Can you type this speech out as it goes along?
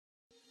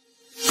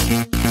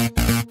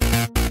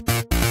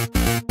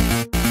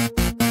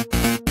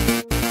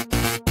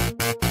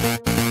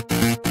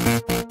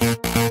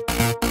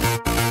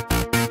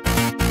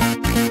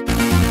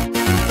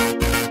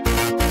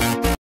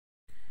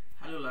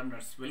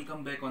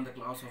Welcome back on the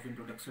class of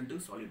Introduction to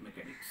Solid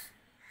Mechanics.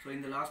 So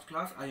in the last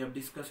class I have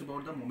discussed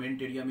about the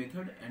moment area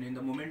method, and in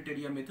the moment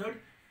area method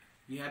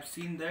we have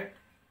seen that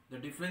the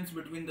difference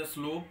between the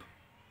slope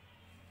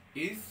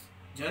is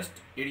just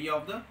area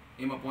of the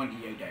m upon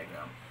ei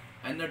diagram,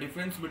 and the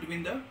difference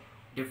between the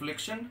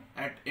deflection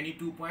at any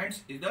 2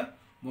 points is the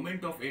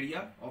moment of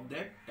area of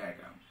that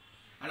diagram.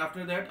 And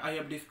after that I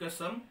have discussed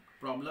some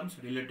problems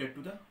related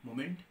to the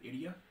moment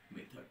area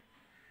method.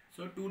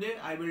 So today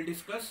I will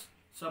discuss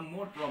some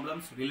more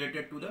problems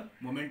related to the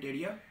moment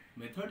area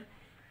method,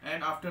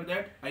 and after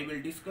that I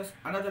will discuss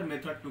another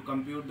method to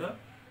compute the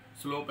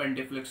slope and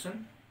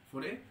deflection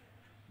for a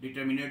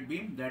determinate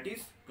beam, that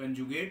is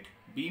conjugate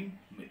beam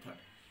method.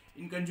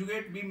 In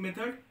conjugate beam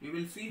method we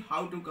will see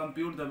how to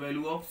compute the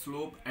value of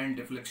slope and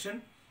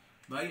deflection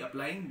by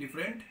applying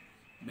different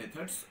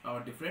methods or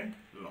different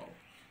law.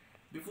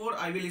 Before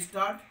I will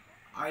start,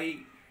 I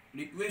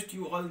request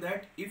you all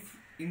that if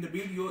in the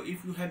video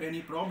if you have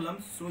any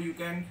problems, so you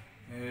can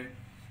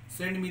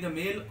send me the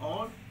mail,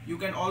 or you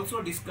can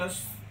also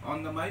discuss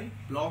on my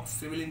blogs,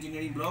 civil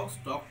engineering blogs,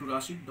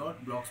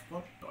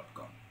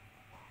 talktorashid.blogspot.com.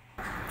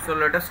 So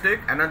let us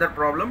take another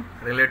problem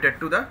related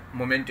to the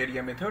moment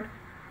area method.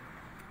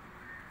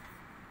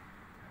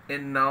 A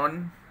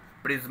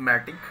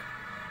non-prismatic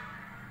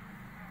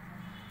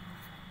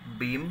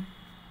beam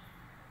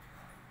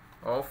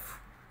of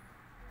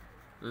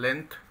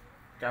length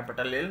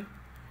capital L,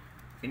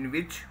 in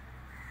which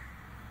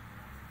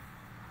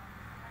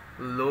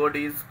load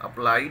is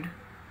applied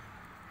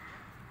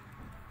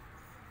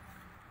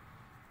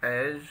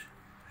as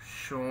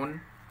shown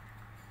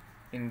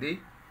in the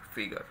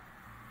figure.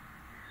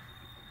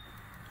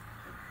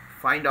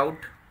 Find out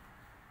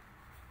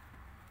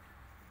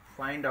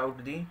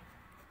the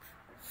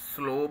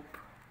slope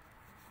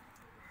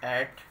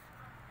at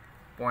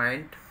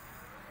point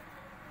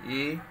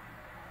A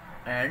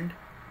and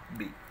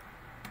B.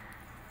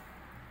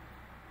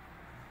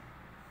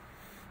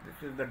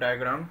 This is the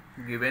diagram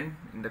given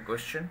in the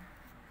question.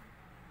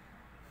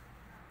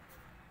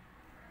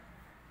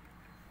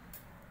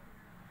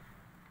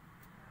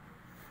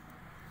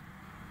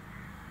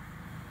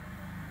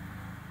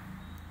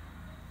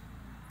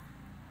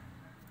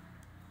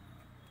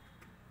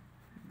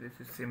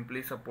 This is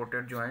simply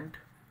supported joint.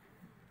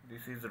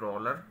 This is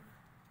roller.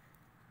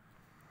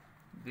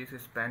 This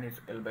span is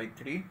L by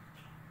 3,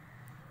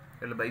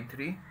 L by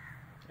 3,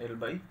 L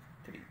by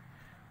 3.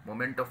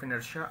 Moment of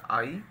inertia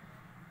I,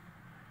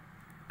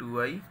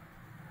 2I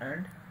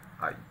and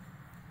I.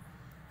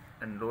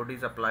 And load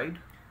is applied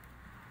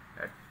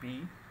at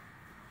P,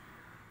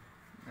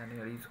 and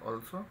here is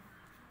also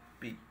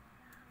P.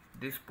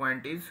 This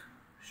point is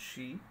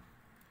C.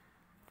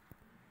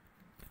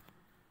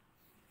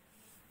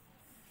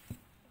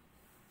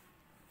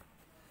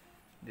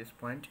 This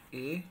point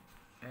A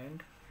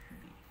and B.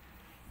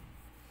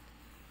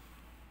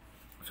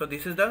 So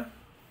this is the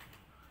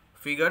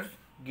figure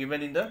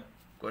given in the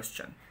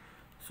question.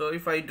 So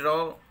if I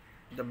draw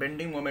the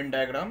bending moment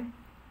diagram,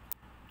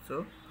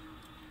 so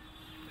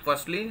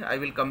firstly I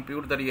will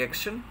compute the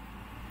reaction.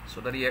 So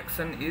the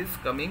reaction is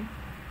coming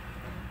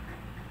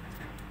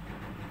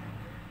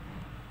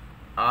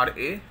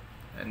RA,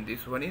 and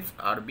this one is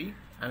RB,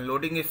 and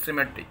loading is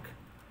symmetric.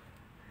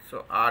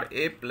 So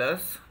RA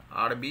plus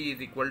RB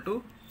is equal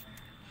to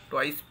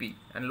twice P,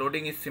 and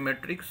loading is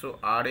symmetric, so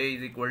RA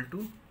is equal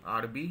to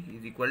RB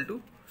is equal to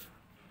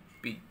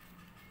P.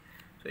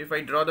 So if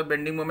I draw the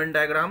bending moment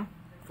diagram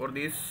for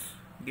this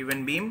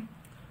given beam,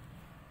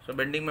 so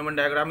bending moment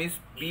diagram is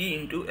P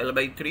into L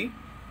by 3.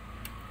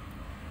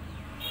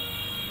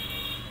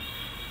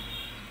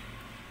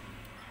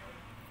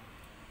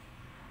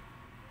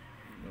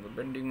 The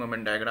bending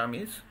moment diagram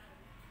is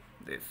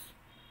this.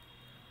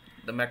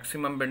 The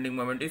maximum bending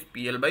moment is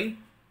PL by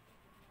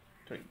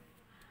 3,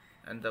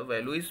 and the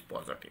value is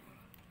positive.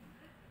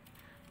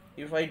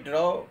 If I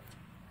draw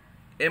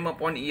M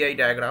upon EI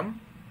diagram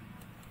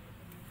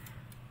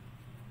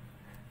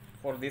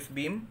for this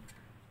beam,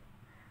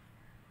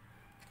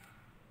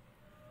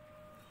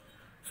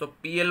 so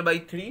PL by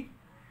 3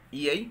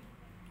 EI,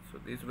 so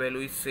this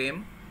value is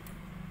same,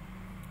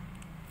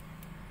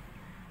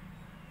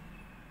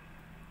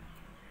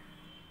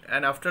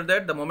 and after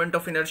that the moment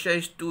of inertia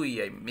is 2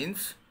 EI,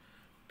 means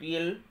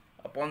PL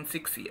upon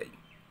 6 EI.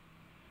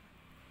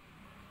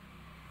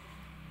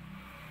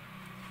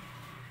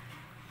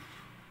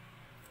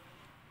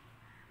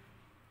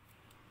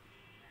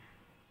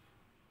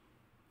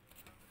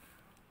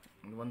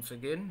 And once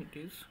again it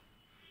is.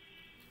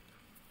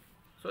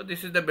 So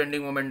this is the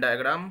bending moment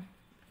diagram,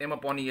 M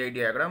upon EI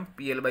diagram,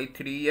 PL by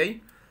 3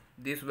 EI,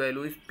 this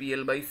value is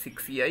PL by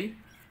 6 EI,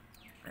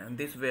 and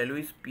this value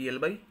is PL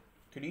by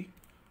 3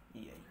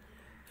 EI.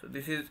 So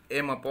this is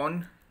M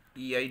upon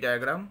EI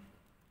diagram,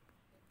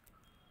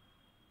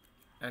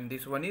 and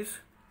this one is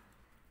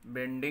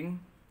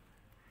bending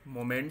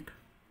moment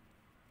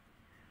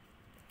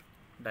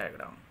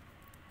diagram.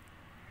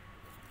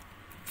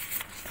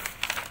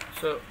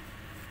 So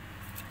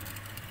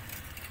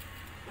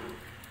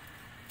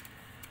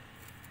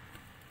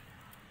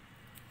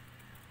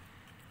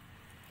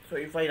So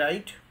if I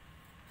write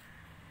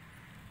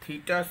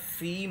theta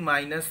c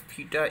minus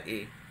theta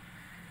a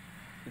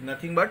is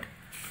nothing but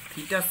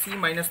theta c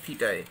minus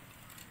theta a.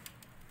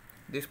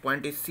 This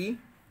point is C,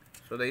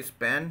 so the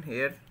span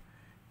here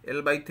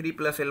L by 3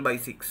 plus L by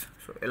 6,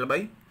 so L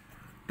by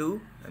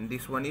 2, and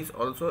this one is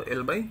also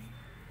L by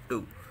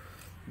 2.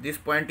 This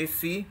point is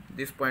C,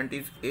 this point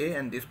is A,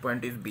 and this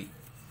point is B.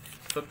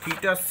 So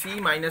theta C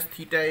minus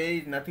theta A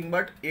is nothing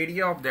but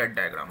area of that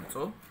diagram.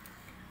 So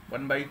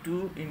 1 by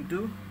 2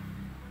 into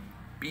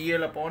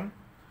PL upon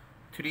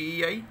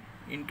 3EI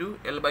into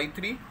L by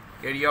 3,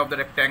 area of the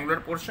rectangular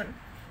portion,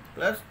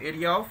 plus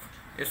area of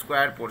a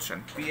square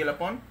portion, PL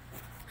upon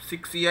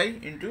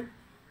 6EI into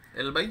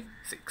L by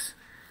 6.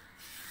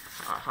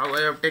 How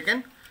I have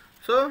taken?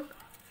 So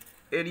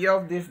area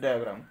of this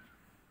diagram,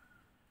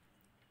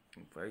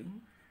 if I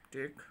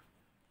take,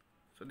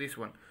 so this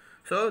one,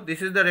 so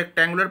this is the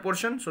rectangular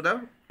portion, so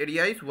the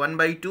area is 1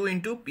 by 2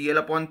 into PL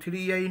upon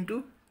 3EI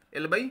into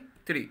L by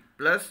 3,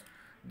 plus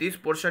this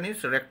portion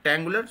is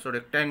rectangular, so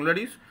rectangular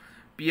is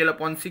PL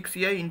upon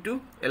 6EI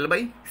into L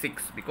by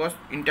 6, because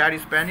entire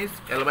span is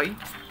L by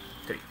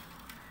 3.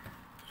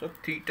 So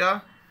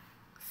theta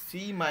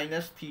C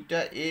minus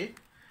theta A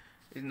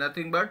is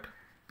nothing but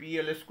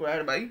PL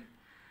square by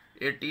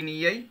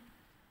 18EI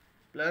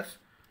plus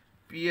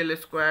PL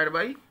square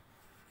by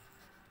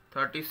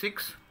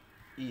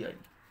 36EI.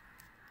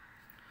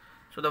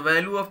 So the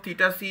value of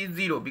theta C is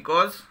 0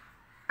 because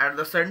at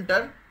the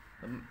center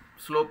the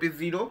slope is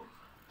 0.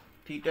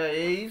 Theta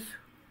A is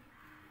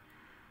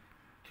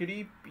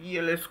 3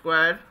 PL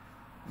square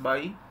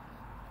by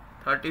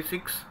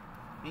 36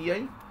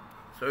 EI.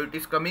 So it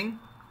is coming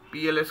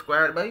PL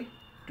square by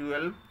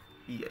 12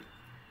 EI.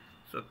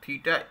 So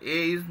theta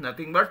A is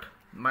nothing but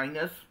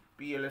minus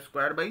PL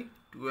square by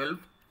 12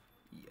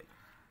 EI.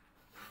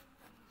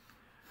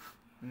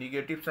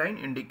 Negative sign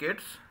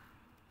indicates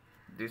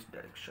this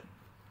direction.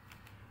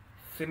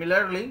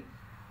 Similarly,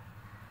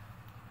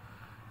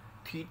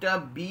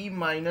 theta B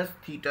minus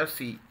theta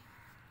C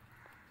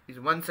is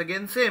once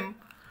again same.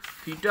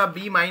 Theta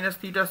B minus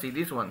theta C,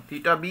 this one,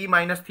 theta B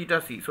minus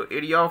theta C. So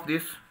area of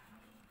this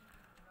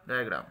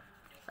diagram,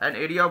 and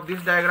area of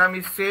this diagram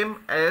is same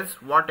as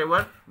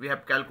whatever we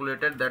have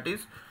calculated, that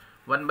is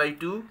 1 by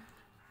 2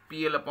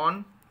 PL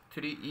upon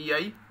 3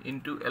 EI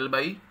into L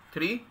by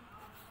 3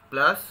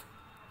 plus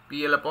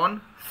PL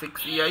upon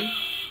 6 EI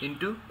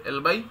into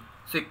L by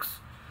 6.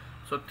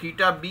 So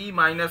theta B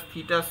minus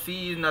theta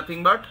C is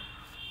nothing but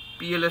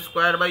PL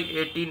square by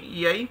 18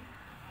 EI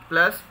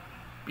plus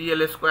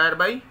PL square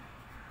by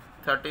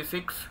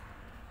 36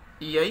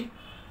 EI,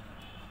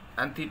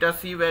 and theta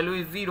C value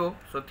is 0,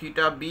 so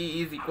theta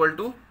B is equal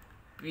to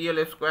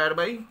PL square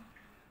by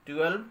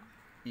 12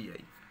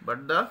 EI,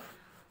 but the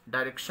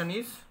direction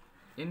is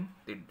in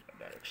this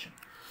direction.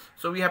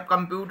 So we have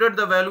computed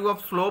the value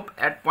of slope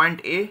at point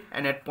A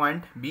and at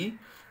point B,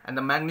 and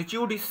the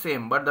magnitude is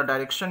same but the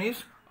direction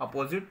is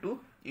opposite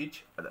to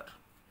each other.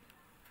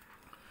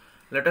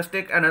 Let us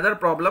take another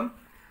problem.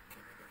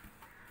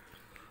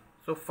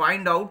 So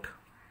find out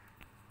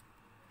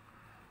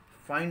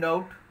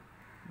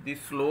the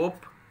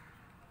slope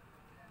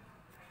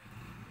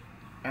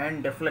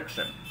and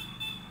deflection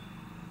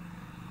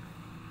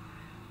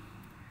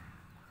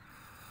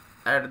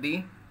at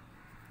the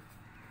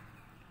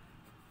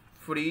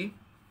free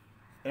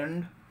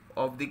end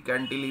of the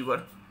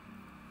cantilever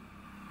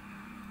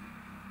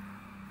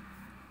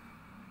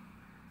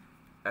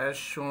as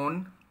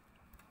shown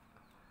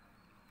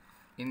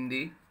in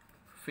the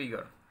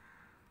figure.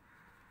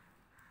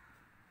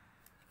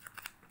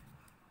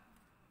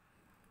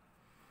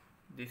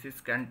 This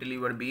is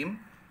cantilever beam.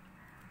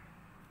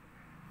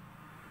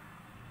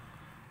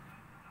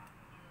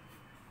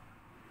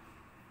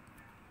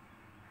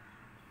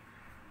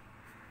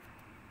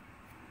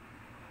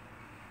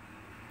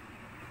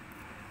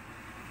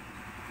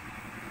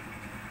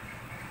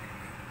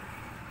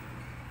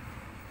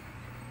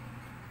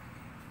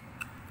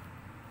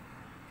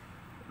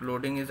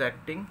 Loading is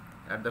acting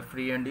at the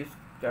free end is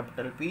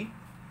capital P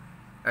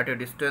at a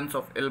distance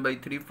of L by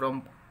 3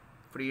 from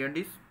free end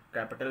is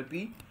capital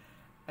P,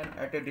 and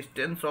at a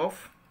distance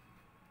of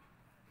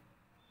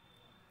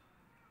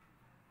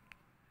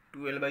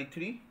 2L by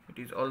 3 it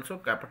is also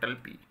capital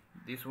P.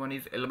 This one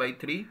is L by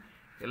 3,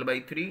 L by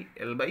 3,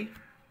 L by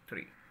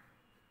 3.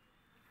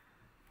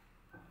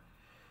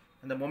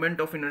 And the moment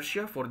of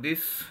inertia for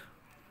this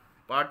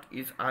part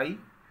is I.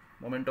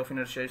 Moment of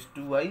inertia is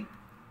 2I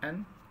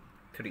and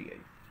 3I.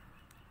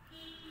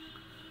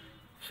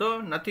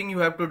 So nothing you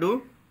have to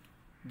do,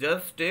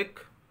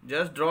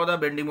 just draw the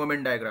bending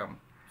moment diagram.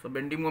 So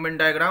bending moment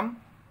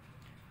diagram,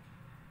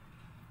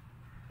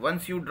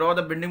 once you draw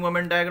the bending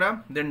moment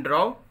diagram, then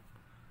draw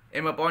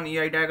M upon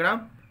EI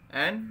diagram,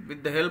 and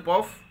with the help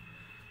of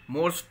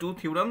Moore's two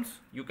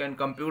theorems you can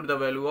compute the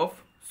value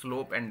of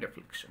slope and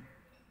deflection.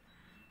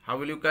 How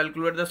will you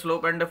calculate the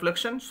slope and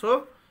deflection?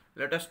 So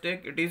let us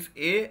take, it is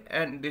A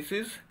and this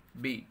is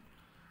B.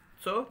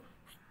 So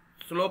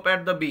slope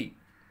at the B.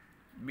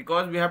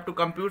 because we have to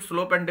compute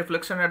slope and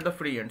deflection at the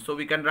free end. So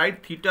we can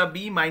write theta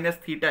b minus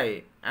theta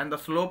a, and the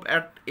slope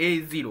at a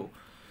is 0.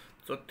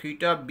 So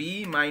theta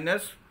b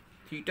minus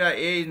theta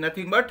a is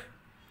nothing but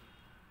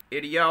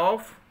area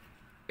of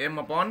M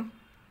upon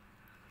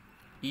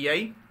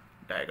EI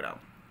diagram,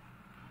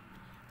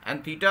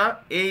 and theta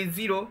a is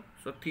 0.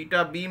 So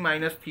theta b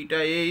minus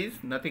theta a is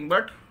nothing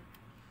but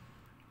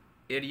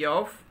area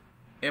of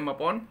M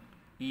upon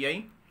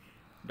EI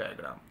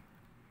diagram.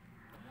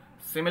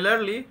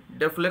 Similarly,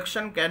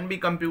 deflection can be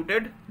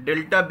computed.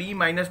 Delta b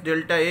minus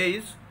delta a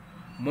is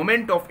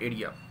moment of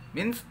area,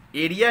 means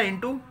area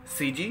into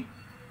CG,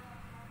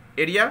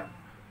 area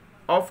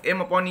of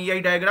M upon EI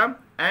diagram,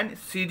 and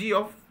CG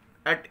of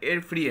at a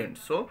free end.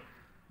 So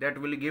that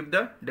will give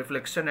the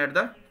deflection at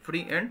the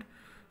free end.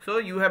 So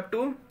you have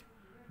to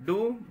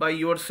do by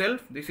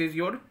yourself. This is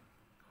your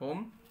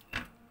home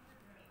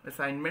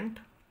assignment.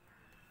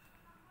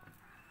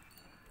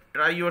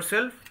 Try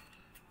yourself.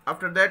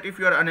 After that, if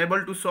you are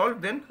unable to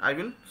solve, then I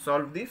will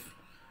solve this,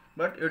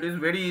 but it is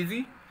very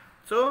easy.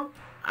 So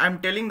I am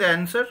telling the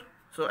answer.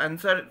 So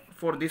answer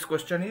for this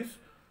question is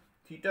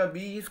theta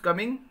b is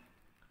coming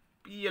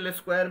PL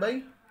square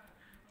by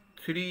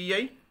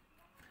 3EI,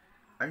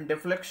 and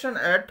deflection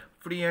at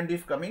free end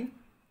is coming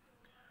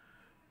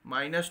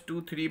minus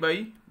 23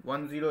 by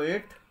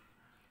 108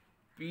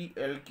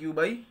 PLQ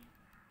by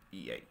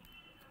EI.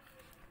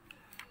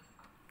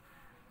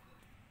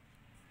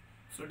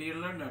 So dear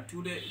learner,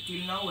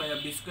 till now I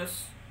have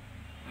discussed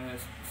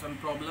some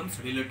problems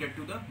related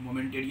to the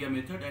moment area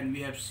method, and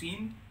we have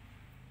seen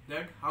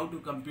that how to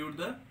compute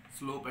the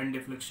slope and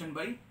deflection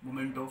by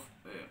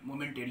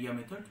moment area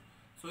method.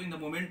 So in the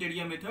moment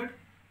area method,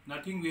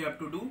 nothing we have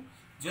to do,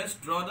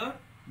 just draw the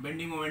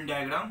bending moment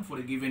diagram for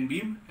a given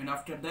beam, and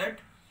after that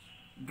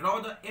draw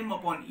the M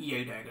upon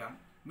EI diagram.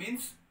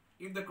 Means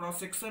if the cross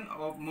section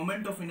of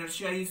moment of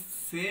inertia is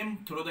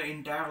same through the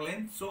entire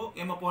length, so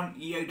M upon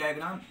EI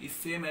diagram is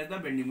same as the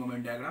bending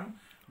moment diagram.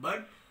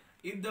 But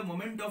if the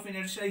moment of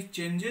inertia is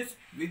changes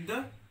with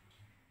the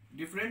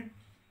different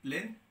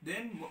length,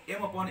 then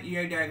M upon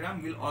EI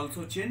diagram will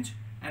also change.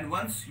 And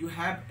once you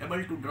have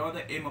able to draw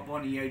the M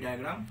upon EI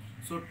diagram,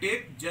 so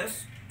take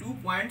just 2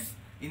 points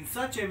in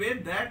such a way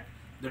that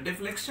the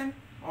deflection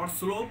or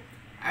slope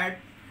at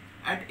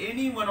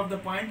any one of the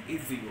point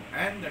is 0,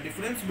 and the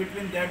difference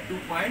between that 2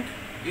 points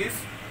is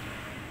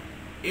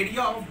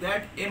area of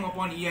that M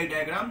upon EI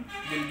diagram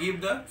will give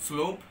the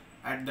slope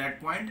at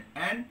that point,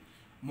 and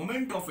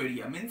moment of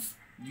area means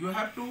you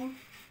have to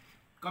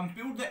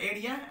compute the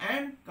area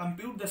and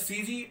compute the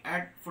CG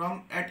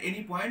at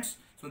any points.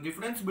 So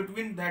difference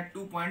between that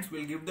 2 points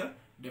will give the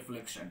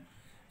deflection.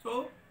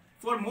 So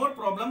for more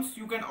problems,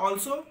 you can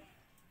also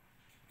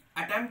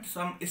attempt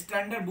some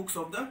standard books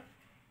of the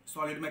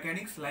solid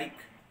mechanics like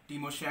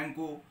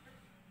Timoshenko,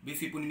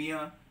 BC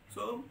Punmia.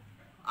 So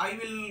I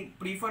will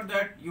prefer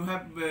that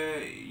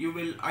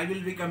I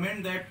will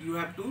recommend that you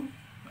have to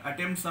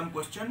attempt some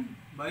question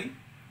by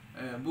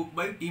book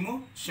by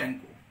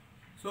Timoshenko.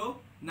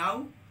 So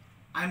now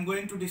I am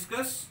going to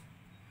discuss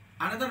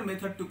another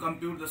method to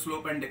compute the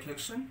slope and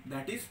deflection,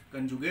 that is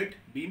conjugate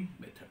beam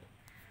method.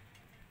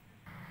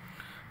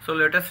 So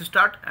let us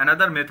start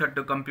another method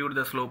to compute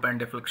the slope and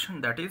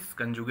deflection, that is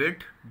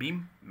conjugate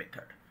beam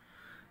method.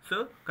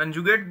 So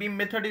conjugate beam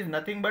method is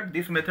nothing but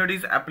this method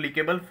is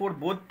applicable for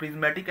both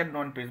prismatic and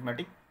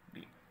non-prismatic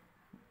beam,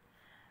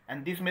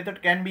 and this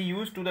method can be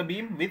used to the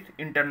beam with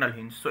internal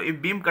hinge. So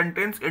if beam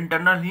contains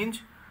internal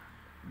hinge,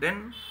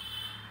 then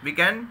we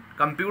can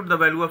compute the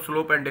value of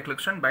slope and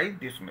deflection by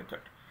this method.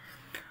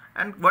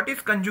 And what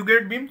is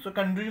conjugate beam? So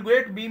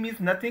conjugate beam is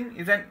nothing,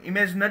 is an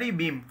imaginary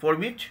beam for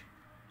which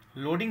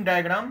loading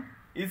diagram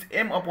is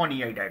M upon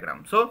EI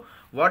diagram. So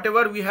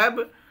whatever we have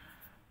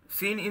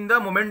seen in the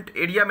moment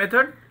area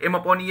method, M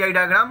upon EI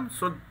diagram,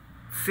 so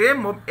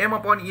same M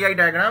upon EI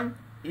diagram,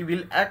 it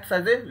will act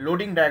as a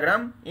loading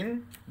diagram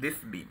in this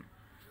beam.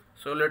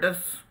 So let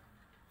us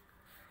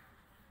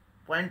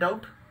point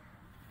out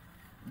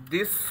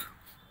this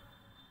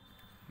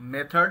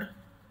method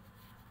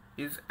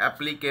is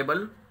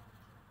applicable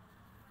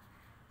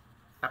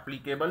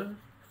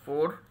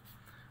for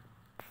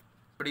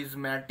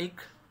prismatic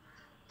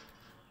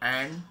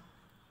and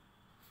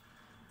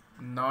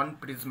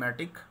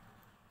non-prismatic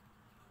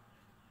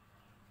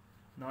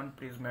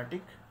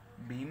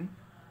beam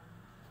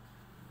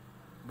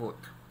both.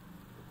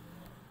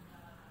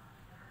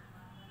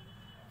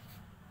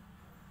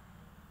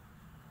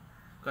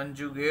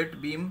 Conjugate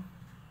beam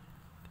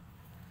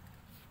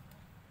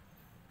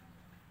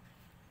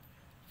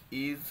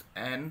is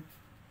an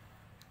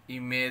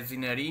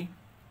imaginary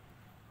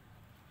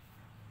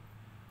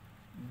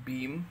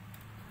beam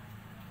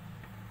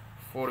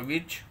for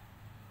which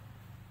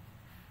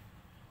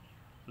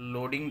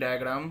loading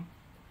diagram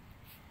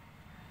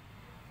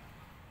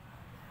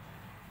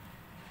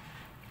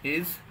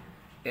is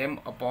M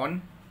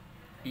upon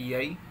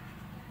EI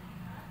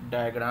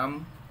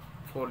diagram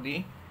for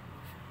the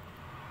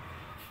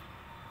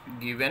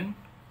given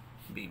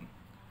beam.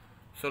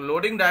 So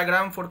loading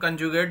diagram for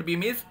conjugate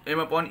beam is M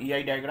upon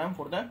EI diagram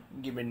for the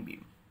given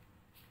beam.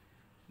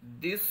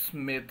 this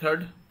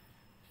method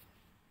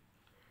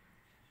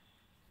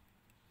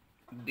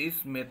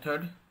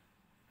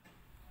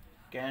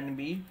can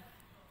be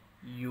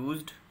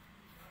used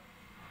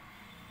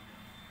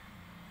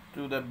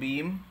to the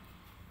beam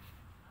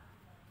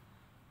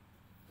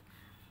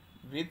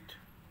with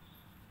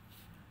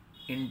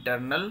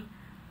internal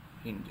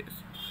hinges.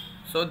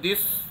 So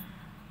this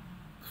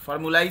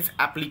formula is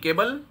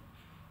applicable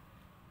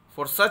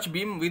for such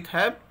beam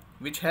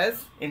which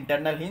has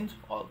internal hinge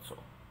also.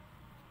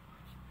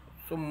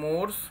 So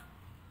Moore's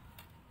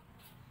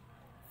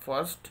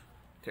first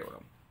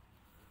theorem.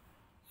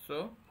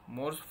 So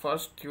Moore's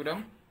first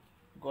theorem,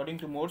 according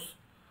to Moore's,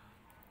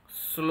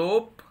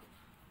 slope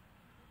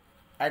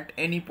at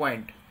any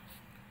point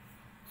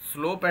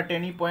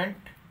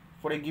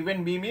for a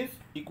given beam is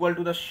equal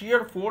to the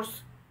shear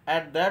force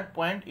at that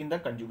point in the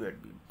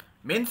conjugate beam.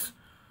 Means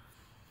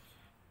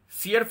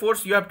shear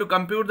force, you have to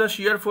compute the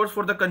shear force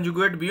for the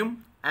conjugate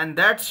beam, and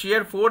that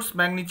shear force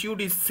magnitude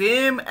is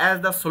same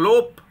as the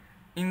slope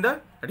in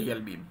the real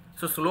beam.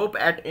 So slope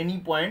at any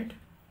point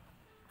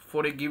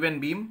for a given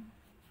beam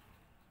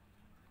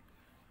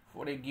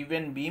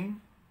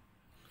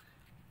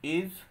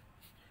is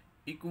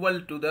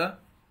equal to the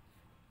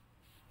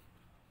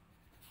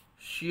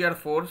shear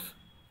force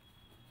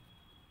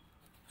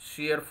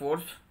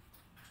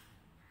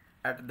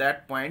at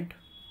that point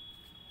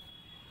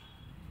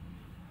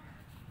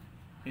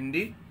in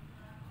the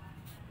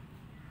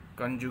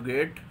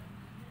conjugate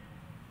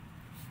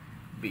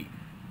beam.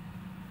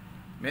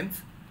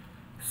 Means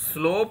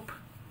slope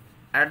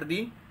at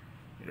the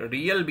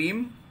real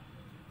beam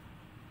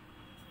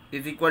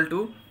is equal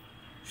to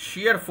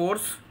shear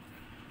force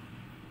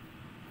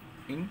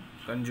in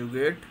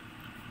conjugate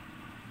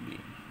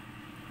beam.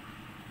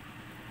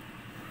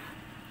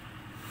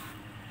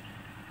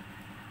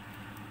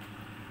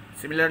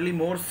 Similarly,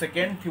 Moore's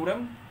second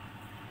theorem,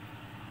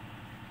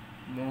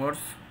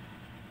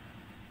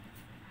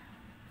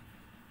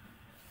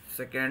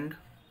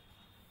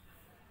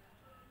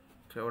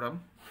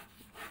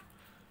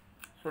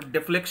 so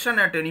deflection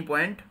at any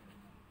point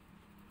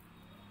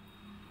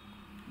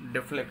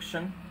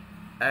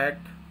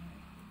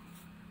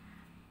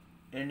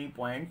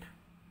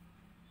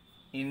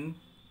in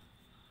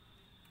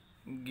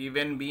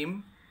given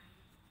beam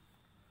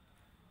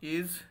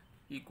is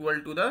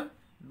equal to the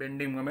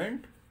bending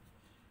moment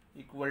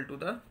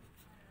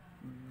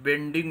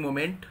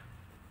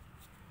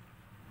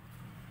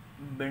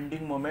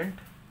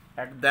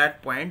at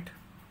that point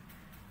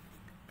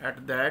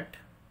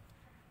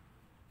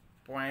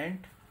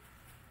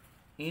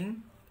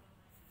in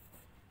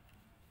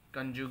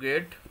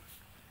conjugate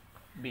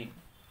beam.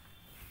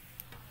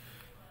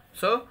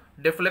 So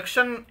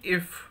deflection,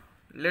 if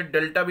let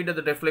delta be the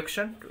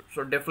deflection,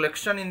 so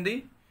deflection in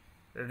the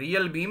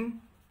real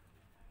beam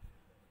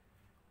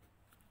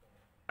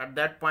at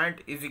that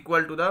point is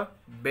equal to the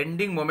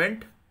bending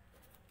moment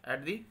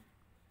at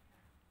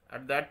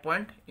that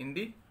point in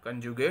the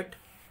conjugate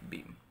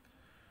beam.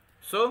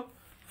 So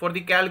for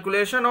the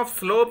calculation of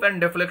slope and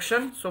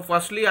deflection, so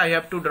firstly I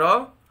have to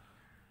draw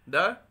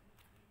the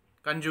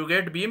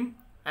conjugate beam,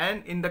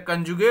 and in the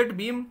conjugate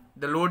beam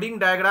the loading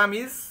diagram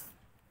is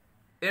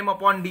M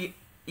upon D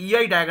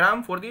EI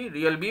diagram for the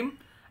real beam,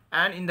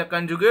 and in the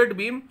conjugate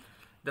beam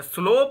the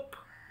slope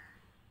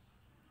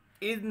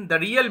in the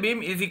real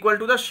beam is equal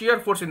to the shear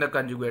force in the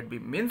conjugate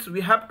beam. Means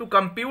we have to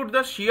compute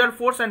the shear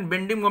force and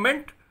bending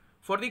moment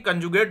for the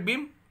conjugate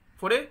beam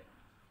for a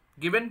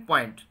given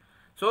point.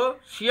 So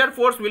shear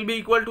force will be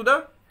equal to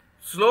the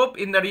slope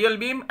in the real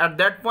beam at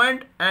that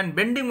point, and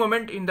bending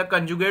moment in the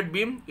conjugate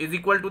beam is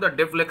equal to the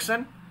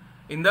deflection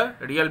in the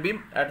real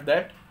beam at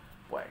that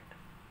point.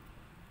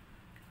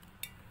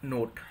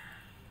 Note: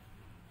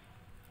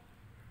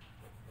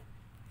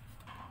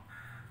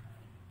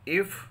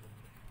 if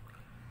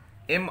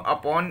M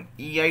upon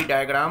EI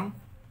diagram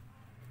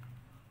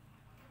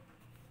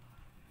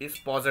is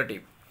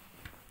positive,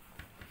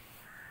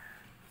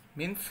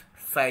 means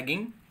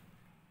sagging,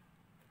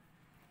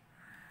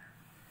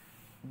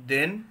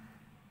 then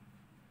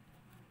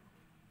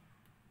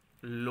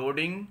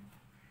loading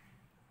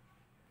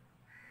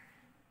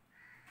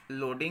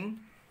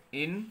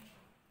in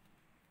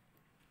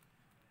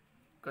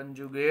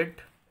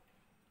conjugate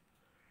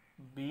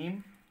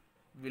beam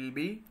will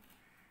be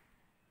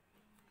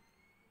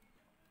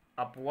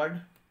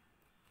upward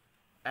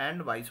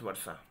and vice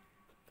versa.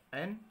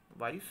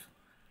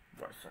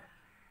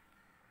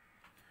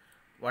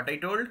 What I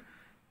told,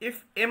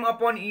 if M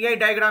upon EI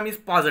diagram is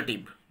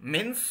positive,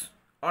 means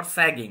or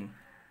sagging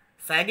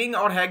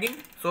or hogging,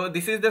 so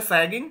this is the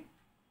sagging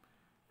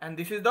and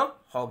this is the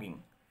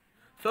hogging.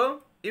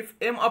 So if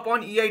M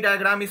upon EI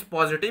diagram is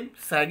positive,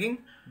 sagging,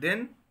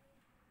 then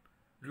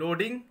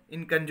loading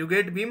in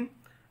conjugate beam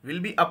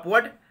will be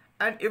upward,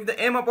 and if the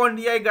M upon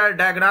EI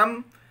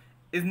diagram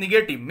is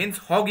negative, means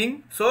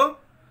hogging, so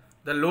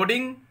the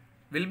loading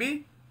will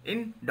be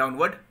in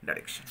downward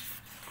direction.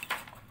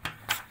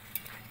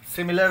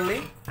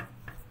 Similarly,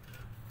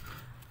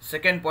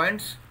 second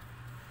points,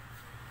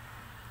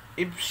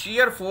 if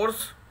shear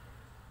force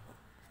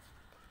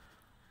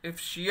if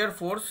shear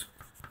force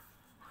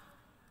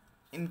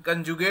in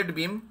conjugate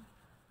beam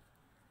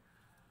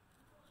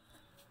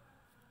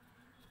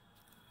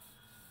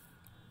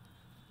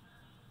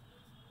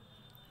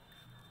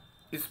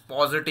is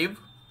positive,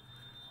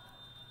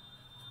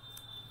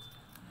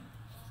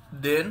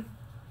 then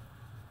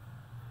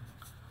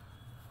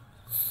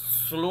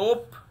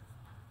slope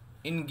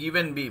in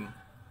given beam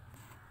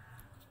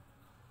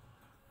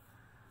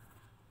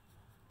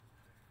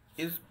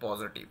is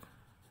positive,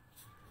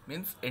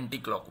 means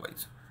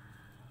anti-clockwise,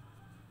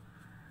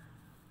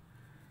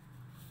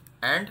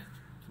 and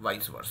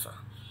vice versa.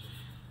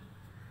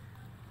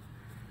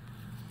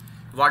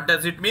 What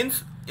does it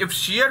means? If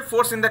shear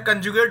force in the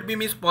conjugate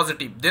beam is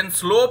positive, then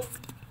slope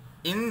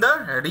in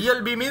the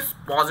real beam is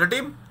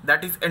positive,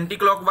 that is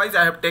anti-clockwise,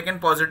 I have taken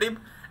positive.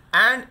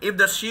 And if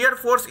the shear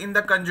force in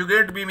the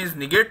conjugate beam is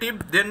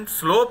negative, then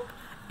slope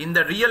in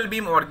the real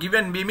beam or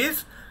given beam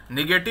is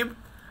negative,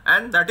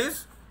 and that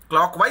is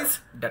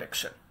clockwise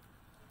direction.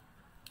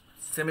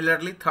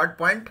 Similarly, third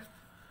point,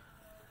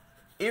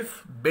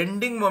 if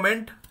bending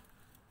moment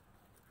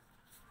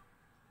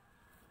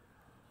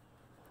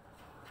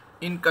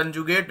in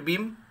conjugate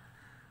beam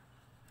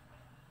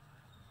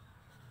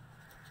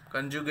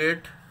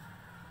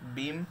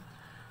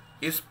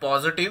is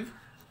positive,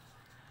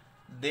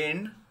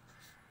 then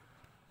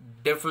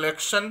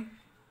deflection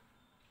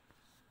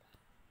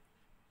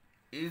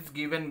is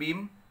given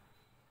beam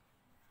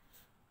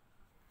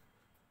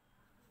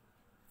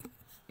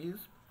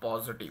is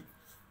positive.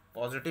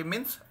 Positive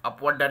means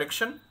upward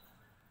direction,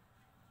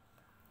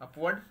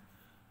 upward,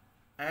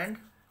 and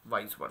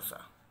vice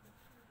versa.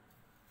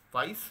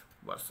 Vice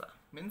versa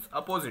means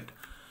opposite.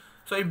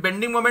 So if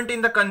bending moment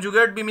in the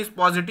conjugate beam is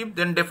positive,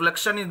 then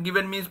deflection is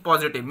given means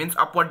positive, means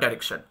upward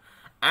direction.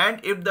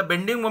 And if the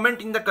bending moment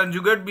in the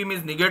conjugate beam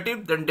is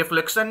negative, then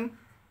deflection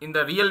in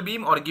the real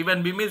beam or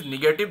given beam is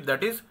negative,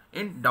 that is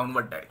in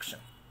downward direction.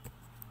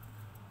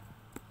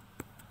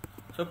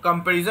 So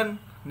comparison,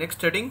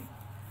 next heading,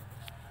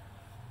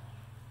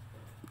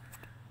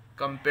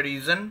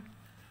 comparison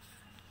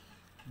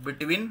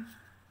between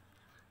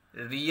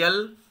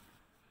real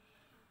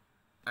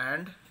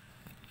and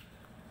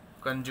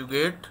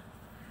conjugate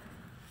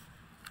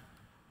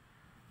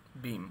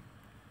beam.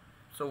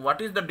 So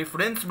what is the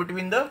difference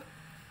between the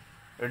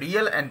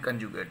real and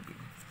conjugate beam?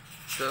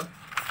 So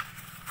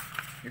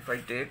if I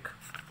take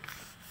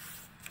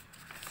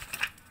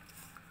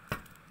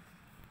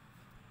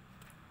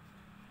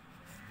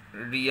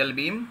real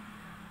beam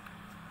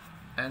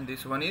and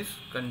this one is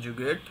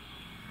conjugate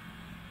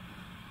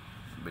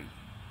beam.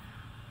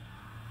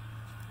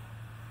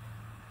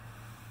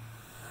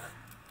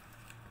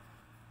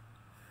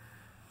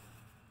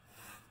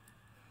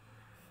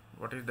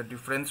 What is the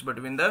difference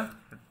between the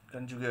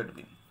conjugate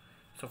beam?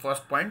 So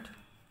first point,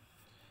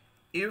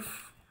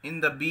 if in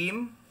the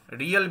beam,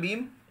 real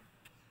beam,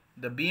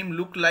 the beam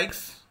look like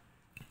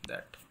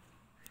that,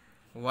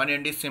 one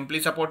end is simply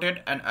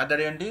supported and other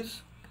end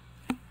is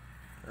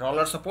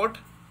roller support,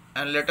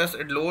 and let us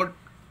load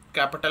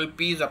capital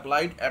P is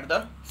applied at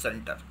the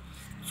center.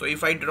 So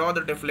if I draw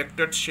the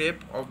deflected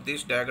shape of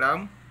this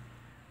diagram,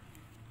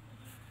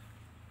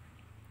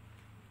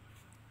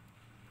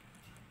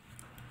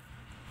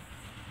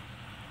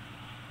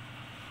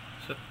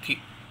 so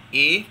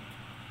A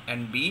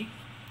and B,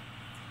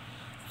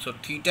 so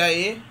theta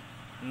A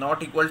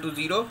not equal to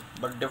 0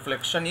 but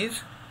deflection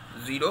is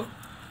 0,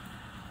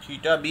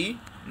 theta B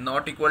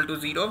not equal to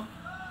 0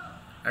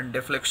 and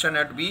deflection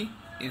at B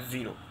is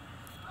 0,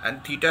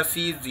 and theta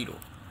C is 0.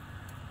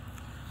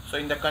 So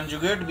in the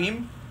conjugate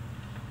beam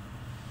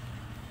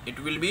it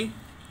will be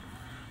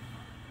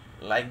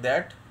like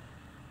that.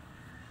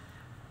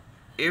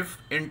 If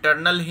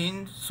internal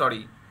hinge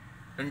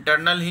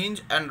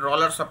and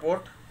roller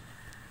support,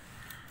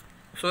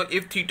 so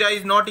if theta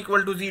is not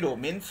equal to 0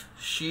 means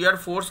shear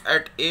force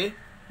at A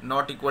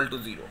not equal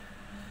to 0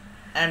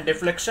 and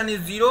deflection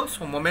is 0,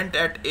 so moment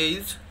at A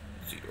is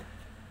 0.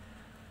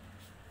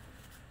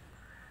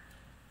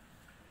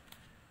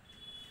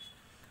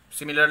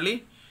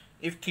 Similarly,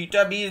 if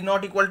theta B is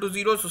not equal to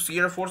 0, so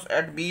shear force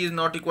at B is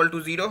not equal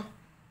to 0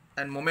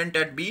 and moment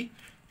at B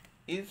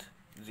is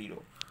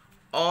 0.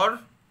 Or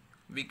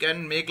we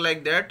can make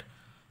like that.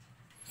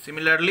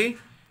 Similarly,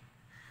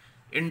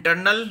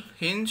 internal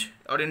hinge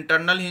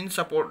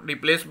support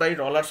replaced by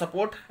roller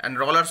support, and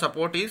roller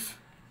support is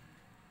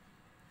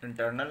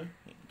internal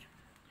hinge.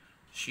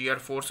 Shear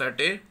force at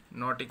A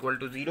not equal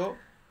to 0,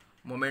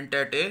 moment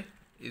at A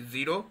is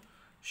 0,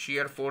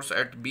 shear force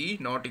at B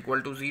not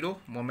equal to 0,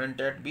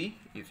 moment at B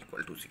is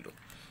equal to 0.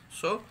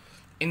 So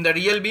in the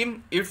real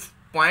beam, if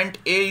point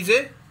A is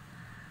a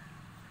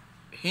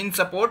hinge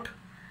support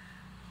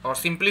or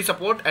simply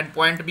support and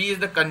point B is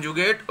the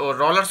conjugate or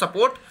roller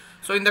support,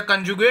 so in the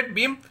conjugate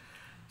beam,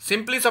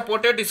 simply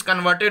supported is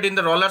converted in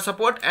the roller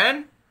support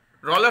and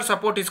roller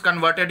support is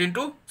converted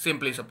into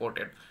simply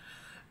supported.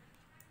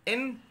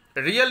 In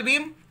real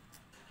beam,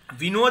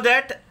 we know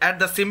that at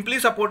the simply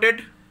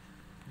supported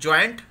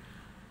joint,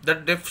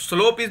 the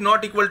slope is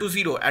not equal to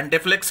 0 and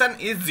deflection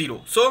is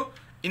 0. So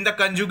in the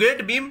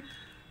conjugate beam,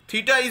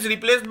 theta is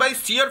replaced by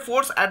shear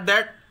force at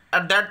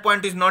that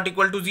point is not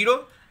equal to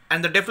 0,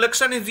 and the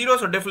deflection is 0.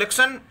 So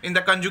deflection in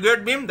the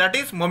conjugate beam, that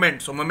is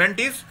moment. So moment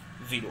is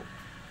 0.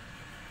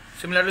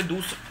 Similarly,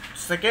 do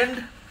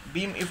second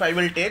beam if I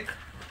will take.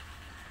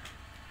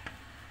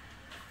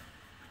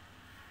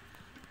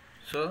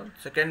 So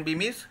second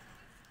beam is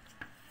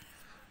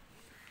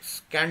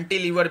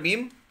cantilever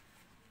beam,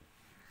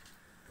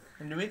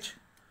 in which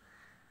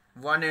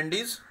one end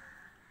is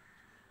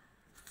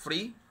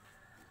free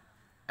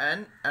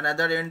and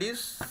another end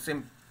is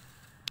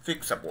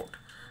fixed support.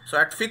 So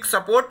at fixed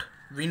support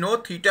we know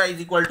theta is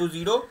equal to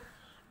 0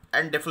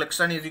 and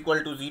deflection is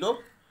equal to 0.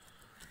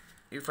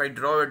 If I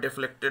draw a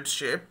deflected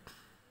shape,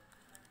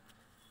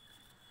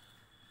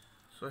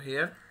 so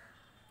here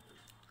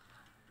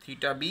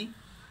theta b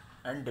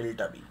and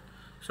delta b.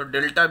 So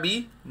delta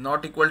b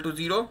not equal to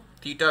 0,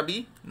 theta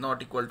b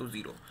not equal to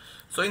 0.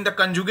 So in the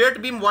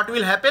conjugate beam, what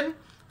will happen?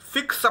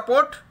 Fixed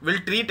support will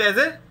treat as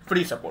a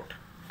free support,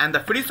 and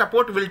the free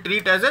support will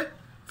treat as a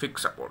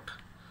fixed support.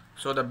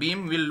 So the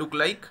beam will look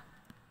like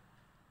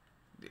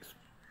this.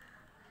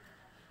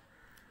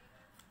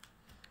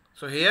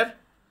 So here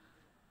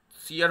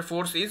shear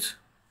force is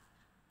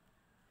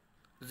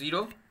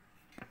 0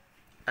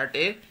 at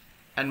A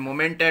and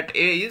moment at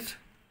A is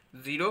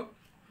 0,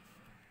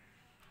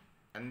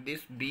 and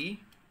this B,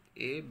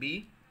 A,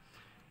 B,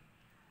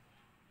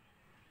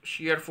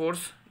 shear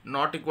force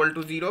not equal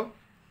to 0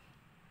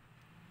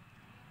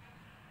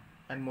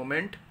 and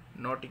moment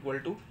not equal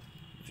to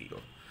 0.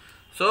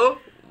 So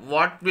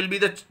what will be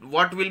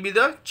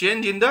the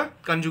change in the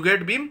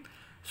conjugate beam?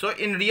 So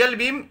in real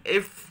beam,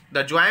 if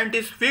the joint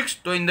is fixed,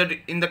 so in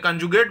the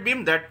conjugate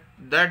beam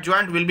that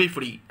joint will be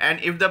free,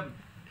 and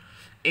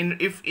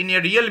if in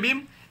a real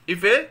beam,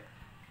 if a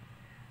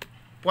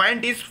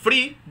point is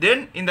free,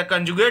 then in the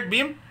conjugate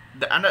beam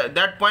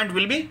that point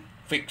will be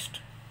fixed.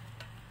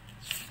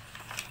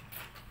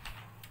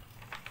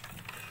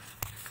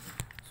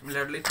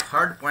 Similarly,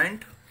 third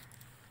point,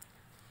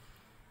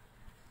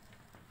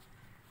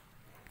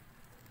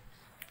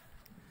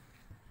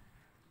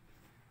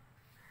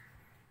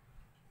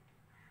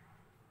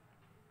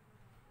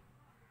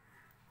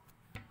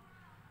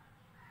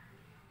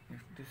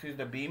 this is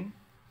the beam,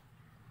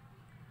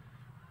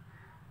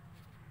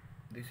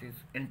 this is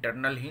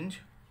internal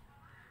hinge,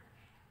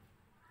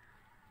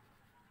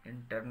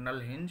 and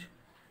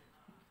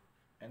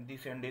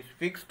this end is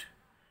fixed.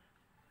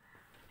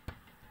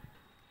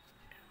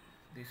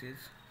 This is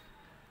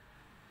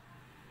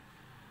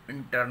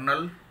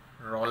internal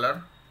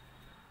roller,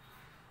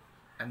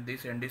 and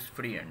this end is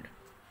free end.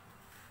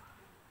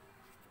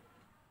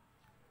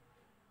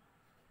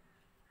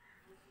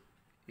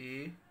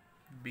 A,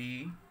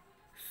 B,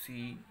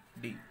 C,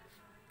 D.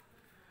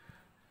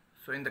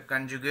 So in the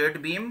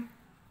conjugate beam,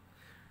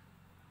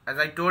 as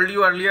I told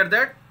you earlier,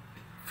 that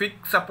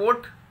fixed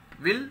support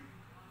will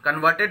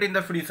converted in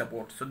the free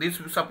support. So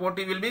this support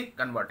will be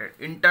converted.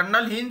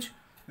 Internal hinge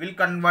will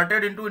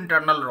converted into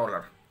internal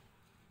roller.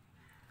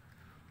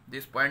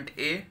 This point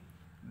A,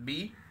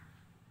 B,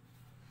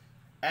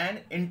 and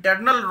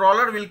internal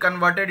roller will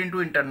converted into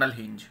internal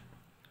hinge.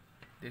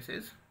 This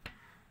is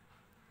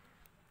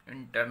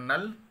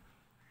internal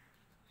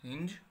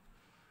hinge.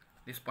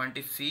 This point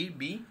is C,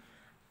 B,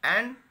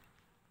 and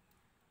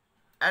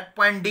at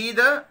point D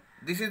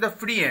this is the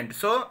free end.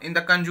 So in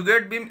the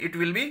conjugate beam it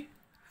will be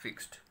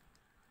fixed.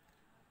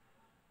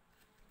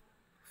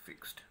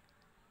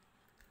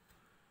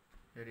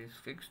 Here is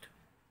fixed.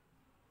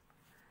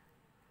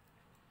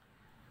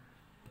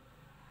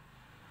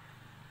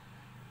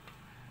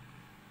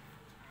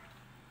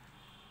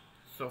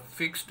 So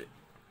fixed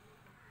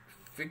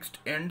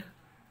end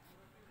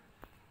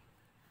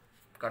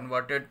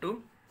converted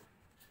to,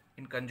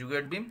 in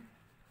conjugate beam,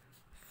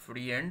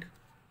 free end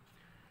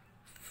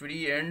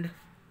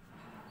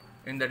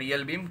in the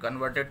real beam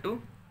converted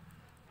to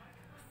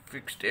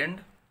fixed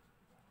end.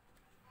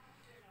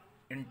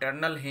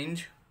 Internal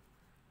hinge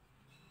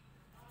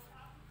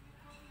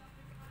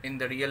in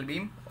the real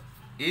beam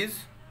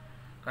is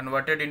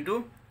converted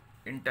into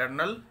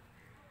internal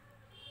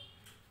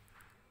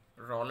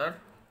roller,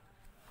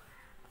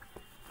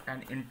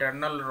 and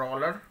internal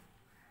roller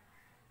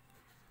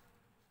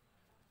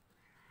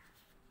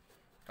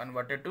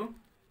converted to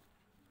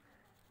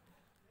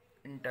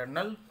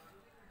internal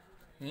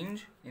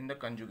hinge in the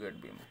conjugate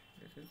beam.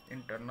 This is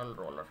internal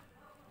roller.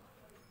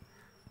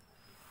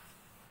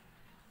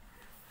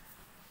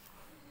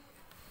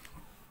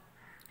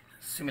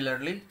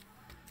 Similarly,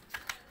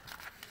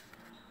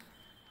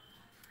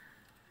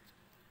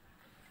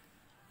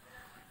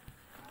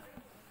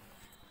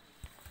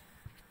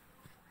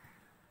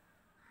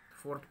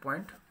 fourth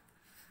point,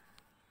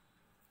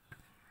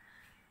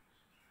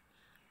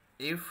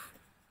 if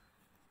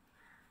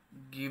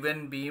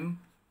given beam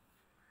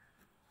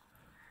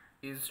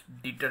is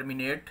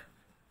determinate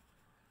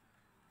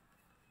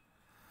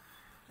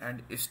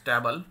and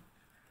stable,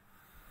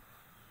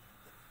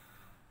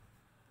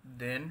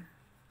 then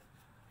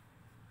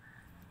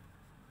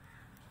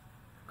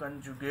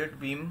conjugate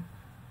beam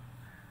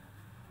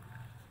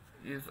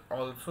is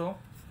also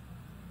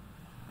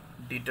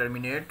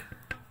determinate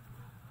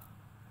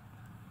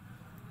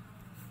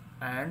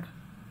and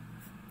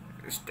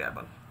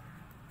stable.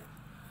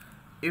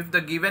 If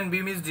the given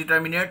beam is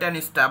determinate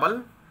and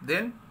stable,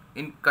 then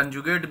in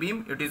conjugate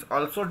beam it is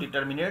also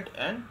determinate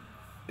and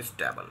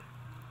stable.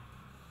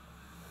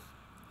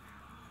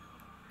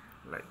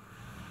 Like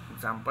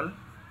example,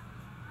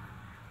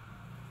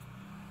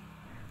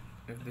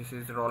 if this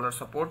is roller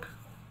support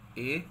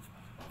A,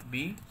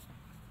 B,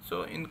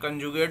 so in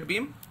conjugate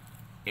beam,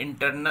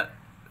 internal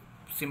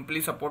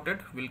simply supported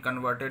will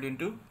converted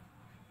into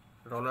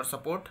roller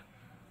support,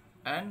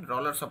 and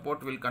roller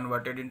support will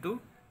converted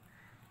into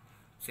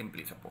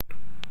simply support.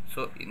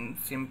 So in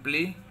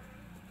simply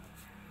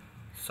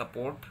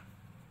support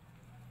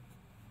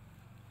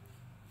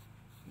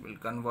will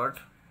convert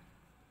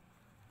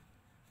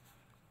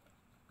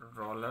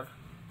roller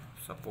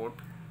support,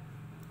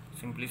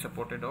 simply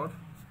supported, or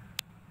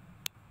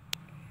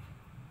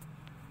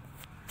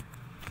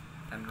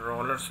and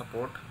roller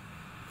support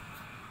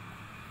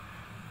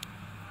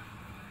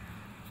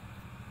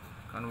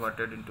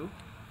converted into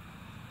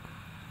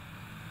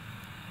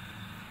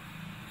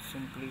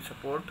simply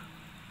support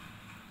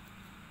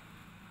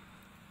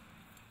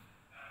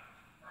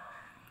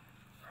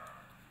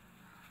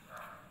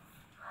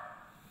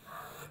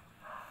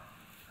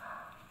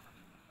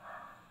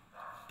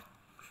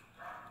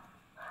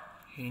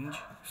hinge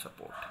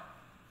support.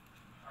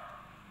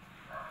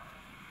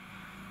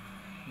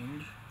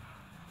 Hinge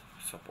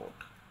support.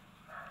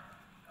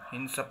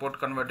 Hinge support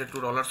converted to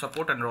roller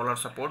support, and roller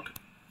support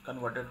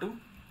converted to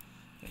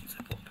hinge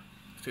support.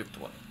 Fifth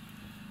one.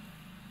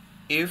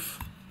 If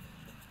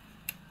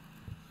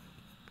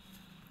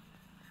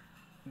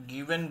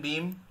given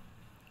beam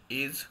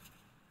is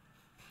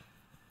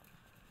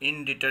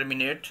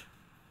indeterminate,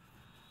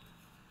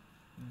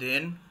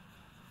 then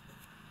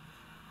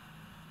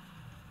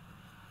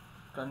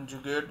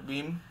conjugate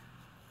beam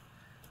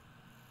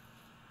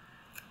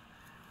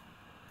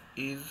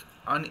is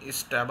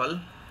unstable,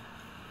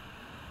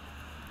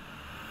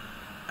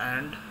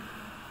 and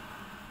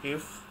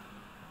if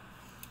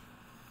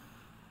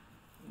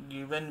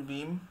given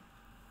beam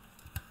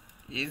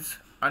is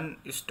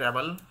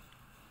unstable,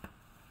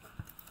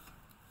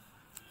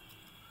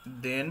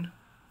 then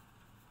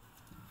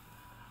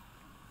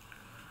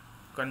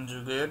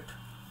conjugate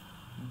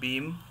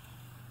beam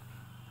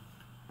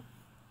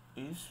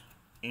is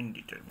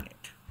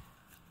indeterminate.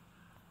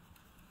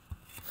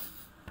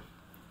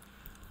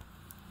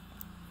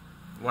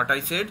 What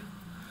I said,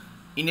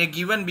 in a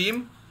given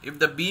beam, if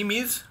the beam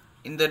is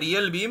in the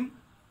real beam,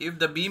 if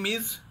the beam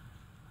is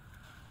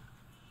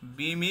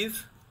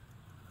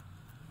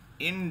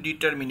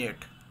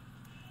indeterminate,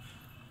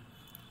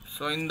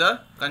 so in the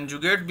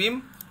conjugate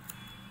beam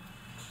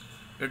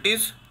it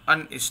is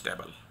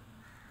unstable.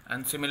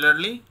 And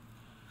similarly,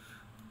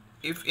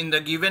 if in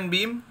the given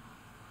beam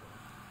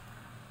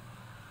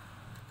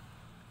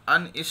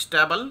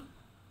unstable,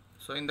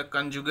 so in the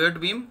conjugate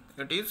beam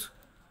it is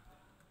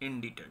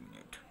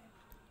indeterminate.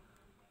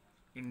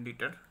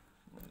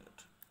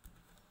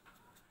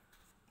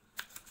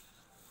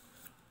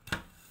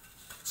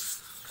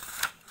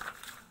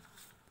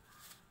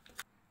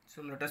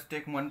 So let us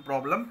take one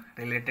problem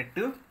related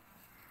to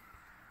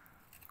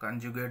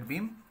conjugate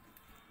beam.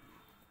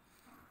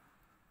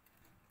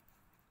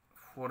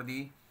 For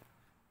the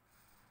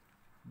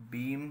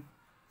beam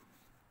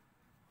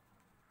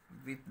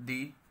with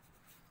the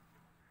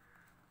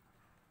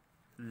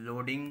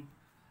loading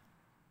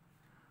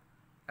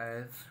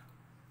as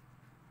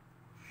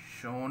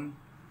shown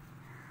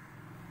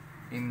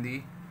in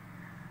the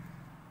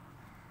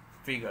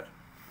figure,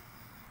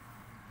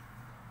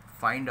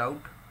 find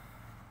out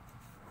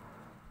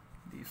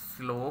the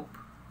slope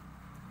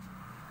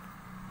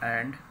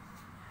and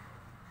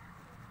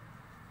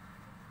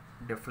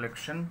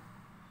deflection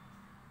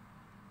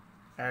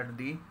at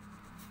the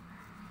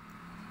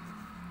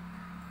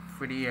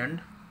free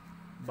end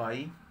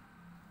by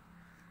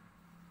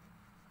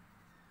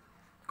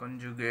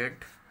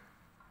conjugate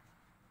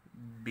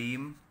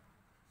beam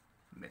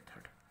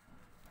method.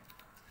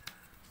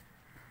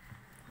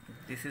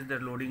 This is the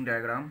loading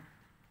diagram.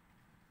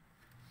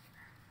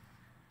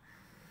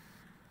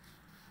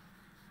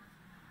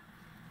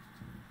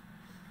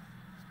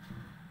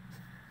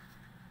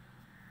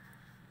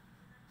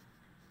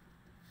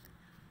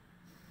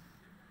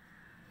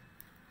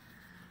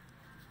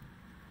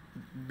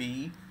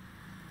 B,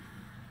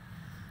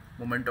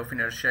 moment of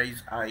inertia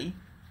is I,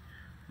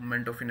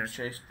 moment of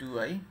inertia is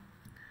 2I,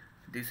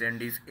 this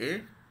end is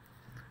A,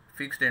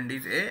 fixed end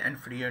is A, and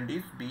free end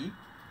is B,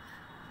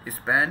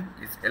 span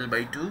is L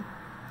by 2,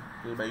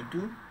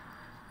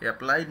 a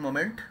applied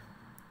moment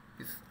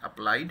is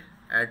applied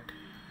at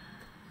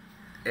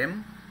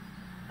M,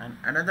 and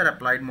another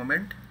applied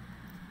moment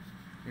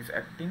is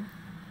acting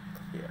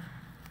here.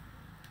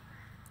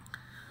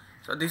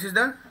 So this is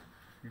the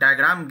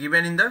diagram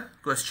given in the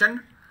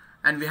question,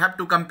 and we have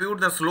to compute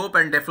the slope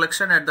and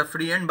deflection at the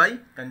free end by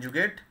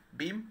conjugate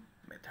beam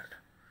method.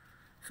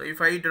 So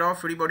if I draw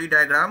free body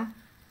diagram,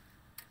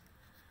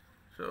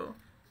 so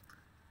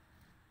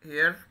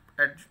here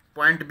at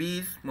point B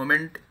is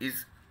moment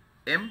is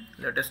m.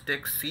 Let us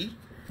take C.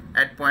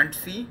 At point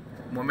C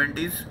moment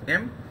is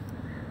m,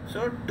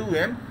 so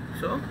 2m.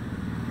 So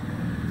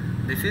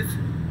this is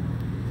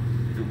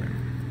 2m.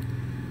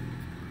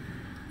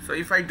 So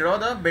if I draw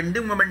the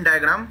bending moment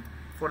diagram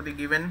for the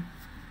given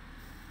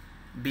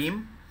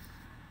beam,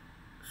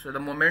 so the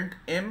moment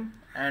m,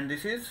 and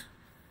this is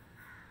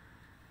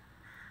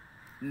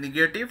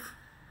negative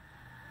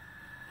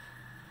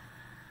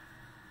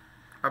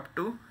up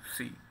to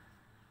C.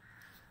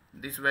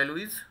 This value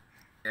is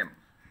m.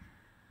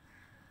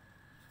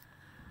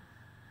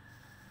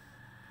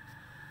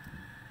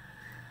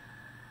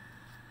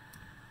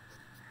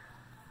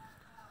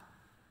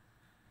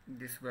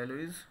 This value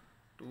is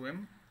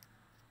 2m,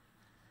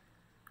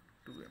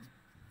 2m.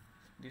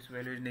 This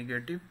value is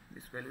negative,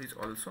 this value is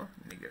also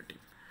negative.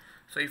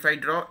 So if I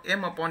draw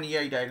m upon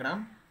EI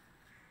diagram,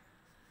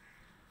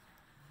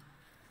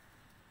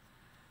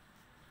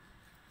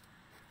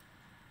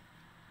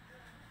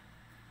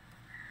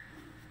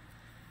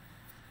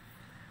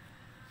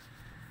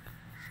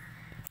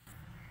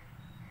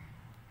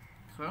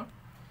 so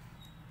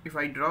if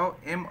I draw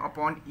m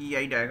upon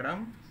EI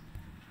diagram,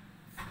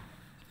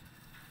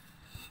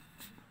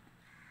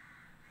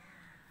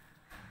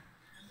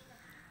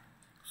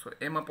 so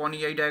m upon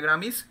EI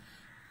diagram is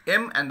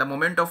m and the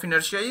moment of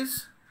inertia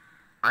is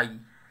I.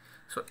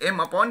 So m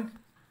upon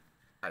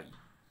I.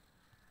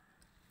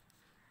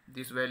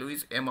 This value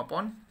is m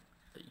upon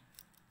I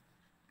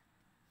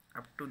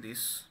up to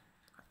this.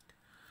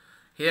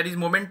 Here is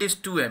moment is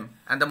 2m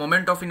and the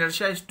moment of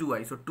inertia is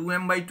 2I. So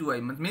 2m by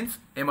 2I means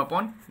m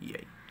upon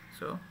EI.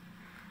 So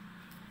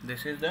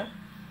this is the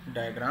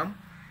diagram,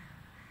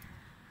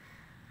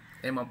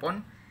 m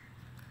upon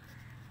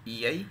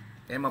EI,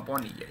 m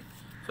upon EI.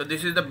 So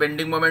this is the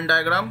bending moment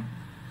diagram,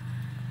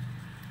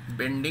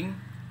 bending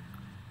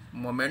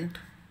moment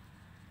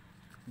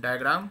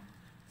diagram,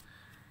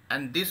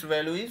 and this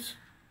value is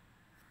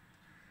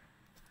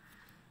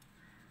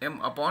m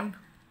upon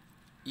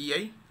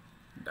EI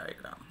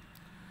diagram.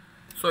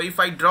 So if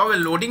I draw a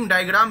loading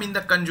diagram in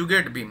the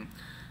conjugate beam,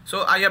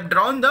 so I have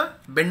drawn the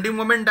bending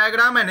moment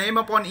diagram and m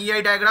upon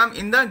EI diagram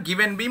in the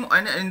given beam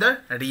and in the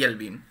real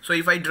beam. So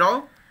if I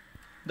draw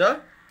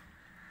the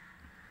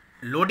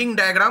loading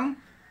diagram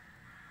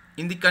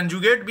in the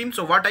conjugate beam,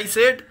 so what I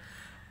said,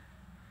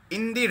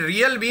 in the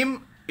real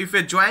beam if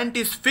a joint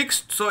is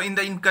fixed, so in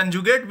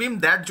conjugate beam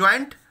that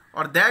joint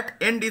or that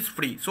end is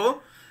free.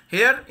 So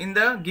here in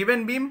the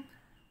given beam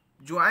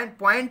joint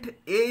point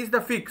A is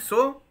the fix,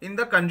 so in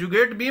the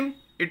conjugate beam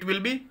it will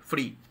be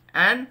free,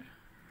 and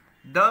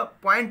the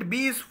point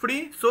B is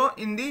free, so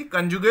in the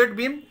conjugate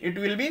beam it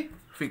will be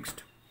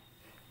fixed.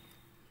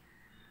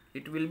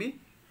 It will be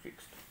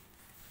fixed.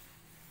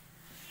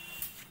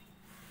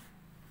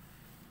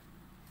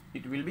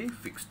 It will be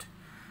fixed.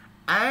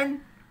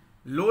 And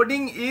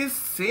loading is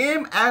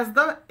same as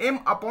the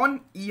m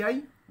upon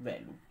EI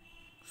value.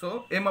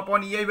 So m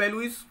upon EI value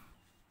is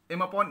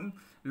m upon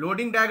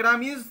loading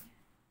diagram is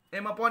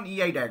m upon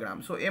EI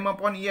diagram. So m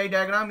upon EI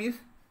diagram is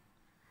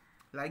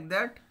like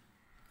that.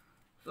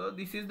 So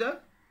this is the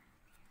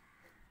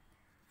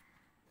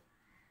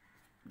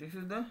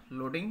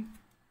loading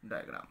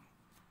diagram.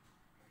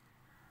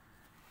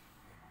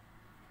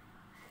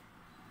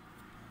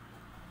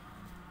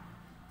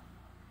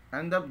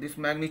 And this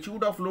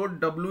magnitude of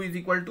load W is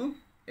equal to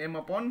m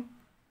upon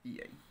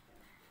EI.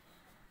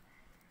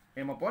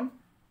 M upon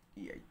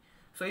EI.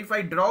 So if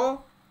I draw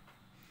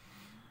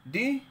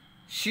the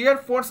shear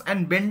force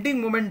and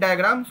bending moment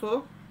diagram,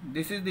 so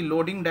this is the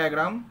loading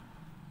diagram.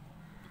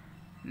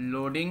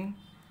 Loading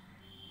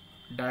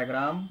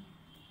diagram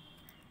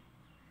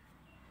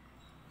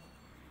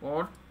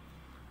for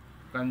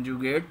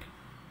conjugate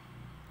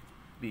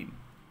beam.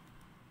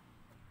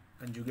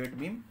 Conjugate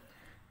beam.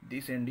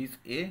 This end is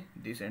A,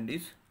 this end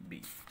is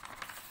B.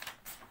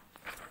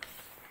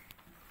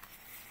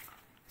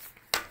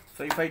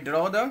 So if I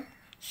draw the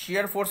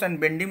shear force and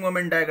bending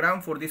moment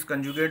diagram for this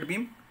conjugate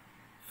beam,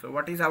 so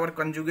what is our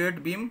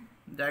conjugate beam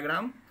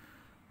diagram?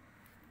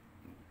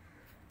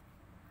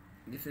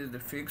 This is the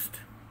fixed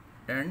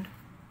end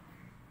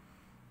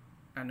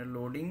and a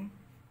loading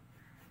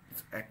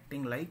is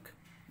acting like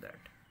that.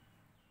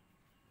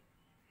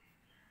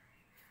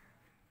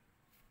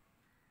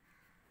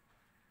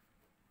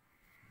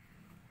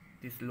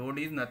 This load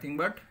is nothing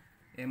but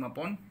m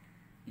upon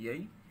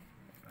EI.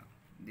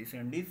 This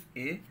end is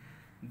A,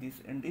 this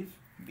end is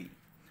B,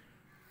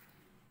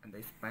 and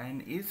the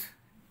span is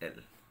L.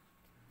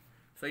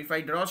 So if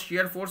I draw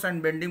shear force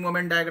and bending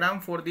moment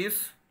diagram for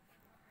this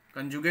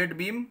conjugate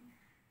beam,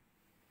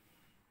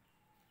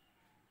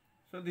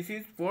 so this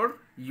is for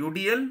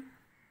UDL,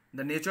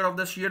 the nature of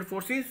the shear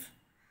force is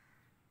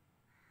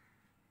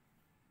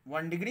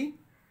 1 degree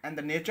and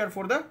the nature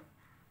for the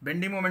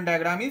bending moment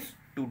diagram is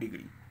 2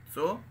 degree.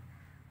 So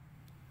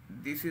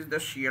this is the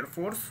shear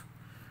force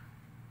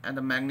and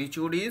the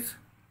magnitude is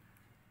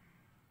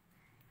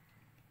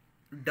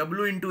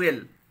W into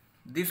L,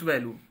 this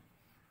value.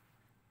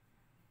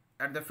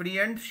 At the free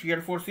end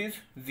shear force is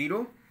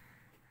 0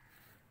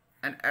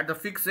 and at the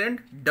fixed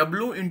end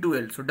W into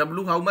L. So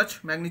W how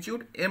much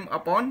magnitude? M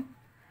upon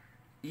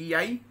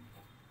EI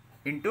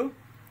into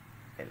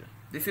L.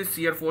 This is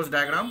shear force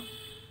diagram.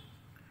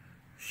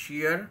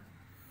 Shear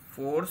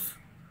force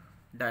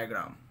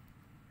diagram.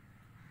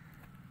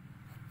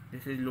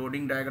 This is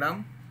loading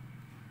diagram.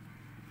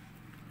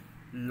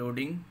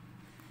 Loading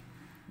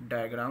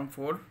diagram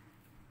for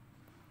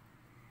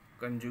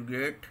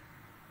conjugate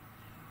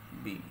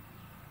beam.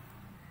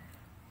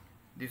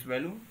 This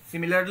value.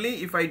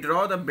 Similarly, if I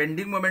draw the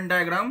bending moment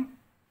diagram,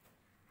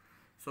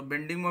 so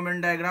bending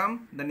moment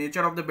diagram, the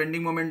nature of the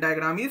bending moment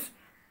diagram is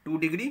 2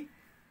 degree.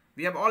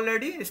 We have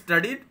already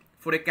studied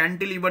for a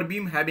cantilever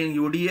beam having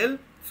UDL.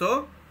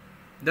 So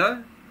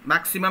the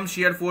maximum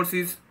shear force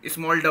is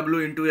small w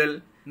into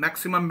L.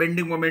 Maximum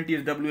bending moment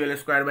is WL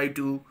square by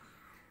 2.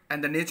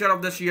 And the nature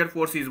of the shear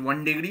force is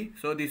 1 degree.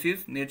 So this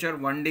is nature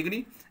 1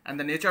 degree. And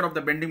the nature of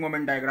the bending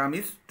moment diagram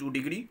is 2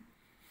 degree.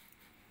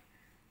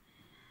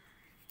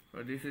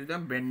 So this is the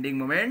bending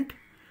moment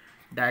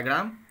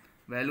diagram.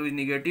 Value is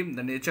negative.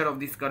 The nature of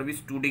this curve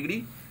is 2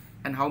 degree.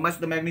 And how much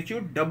the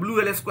magnitude?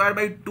 WL square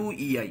by 2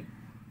 EI.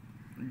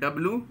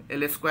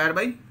 WL square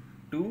by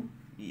 2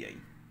 EI.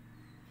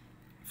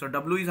 So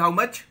W is how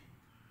much?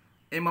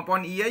 M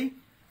upon EI.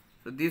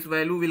 So this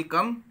value will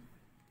come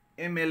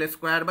ML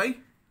square by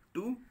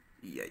 2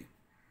 EI.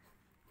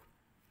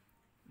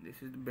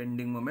 This is the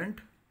bending moment.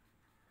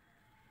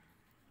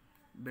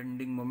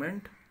 Bending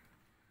moment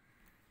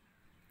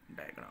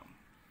diagram.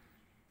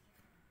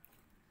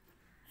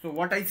 So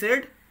what I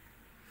said,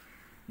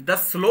 the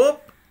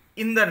slope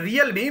in the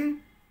real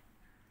beam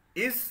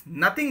is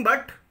nothing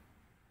but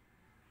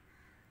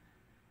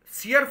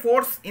shear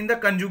force in the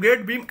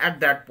conjugate beam at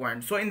that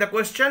point. So in the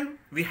question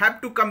we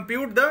have to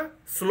compute the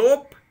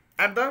slope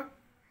at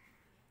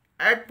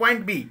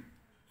point B.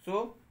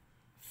 So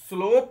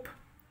slope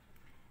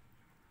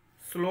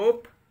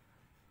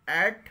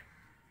at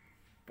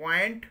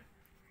point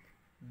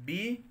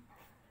B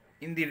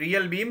in the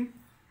real beam.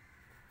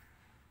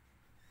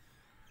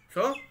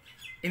 So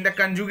in the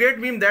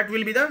conjugate beam, that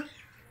will be the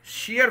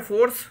shear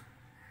force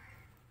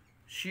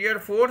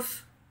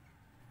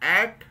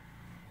at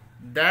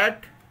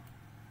that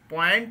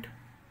point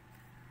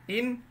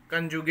in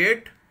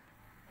conjugate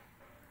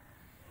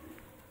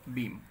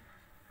beam.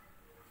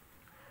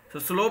 So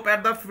slope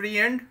at the free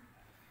end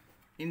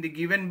in the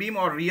given beam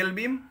or real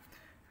beam,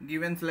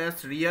 given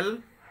 / real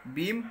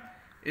beam,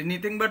 is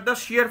nothing but the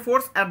shear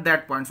force at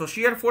that point. So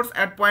shear force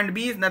at point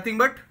B is nothing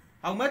but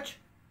how much?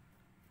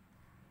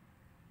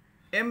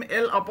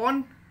 ML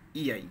upon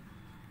EI.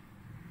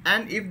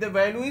 And if the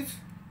value is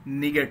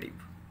negative,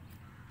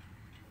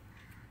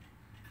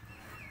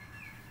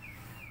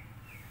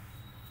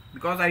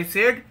 because I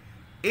said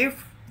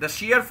if the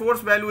shear force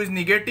value is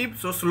negative,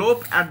 so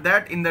slope at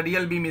that in the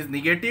real beam is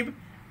negative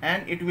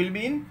and it will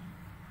be in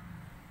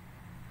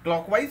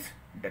clockwise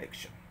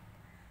direction.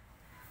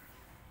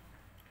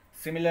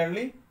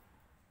 Similarly,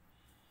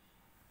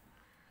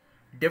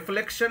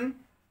 deflection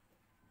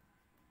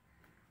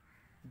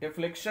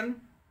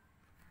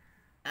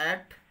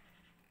at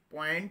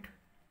point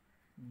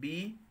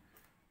B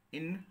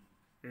in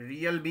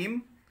real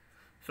beam.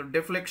 So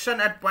deflection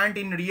at point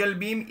in real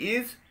beam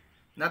is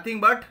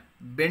nothing but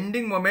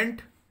bending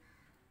moment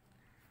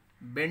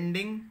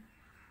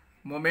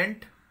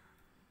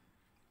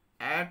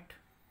at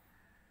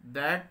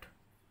that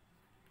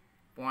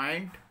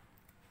point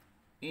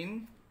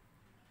in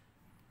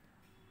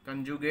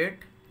conjugate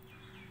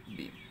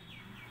beam.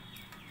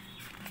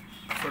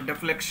 So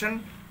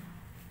deflection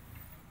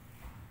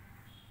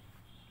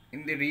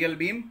in the real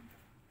beam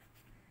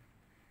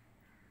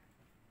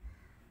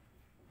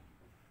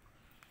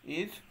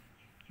is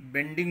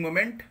bending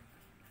moment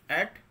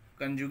at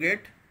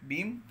conjugate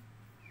beam,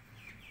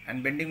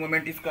 and bending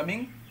moment is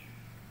coming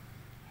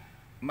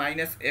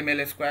minus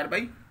ML square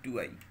by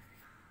 2I.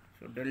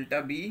 So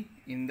delta B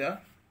in the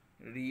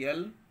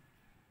real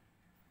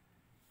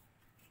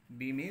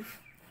beam is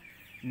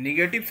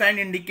negative sign,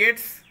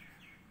 indicates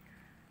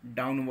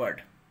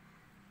downward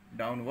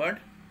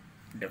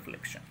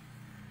deflection.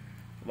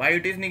 Why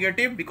it is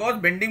negative?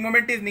 Because bending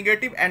moment is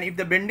negative, and if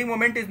the bending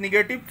moment is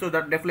negative, so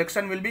the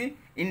deflection will be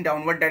in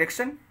downward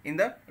direction in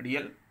the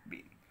real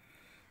beam.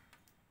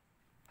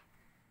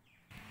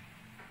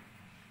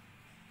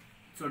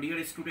 So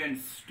dear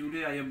students,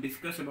 today I have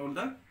discussed about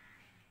the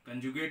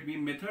conjugate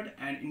beam method,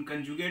 and in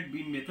conjugate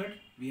beam method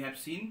we have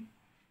seen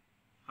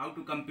how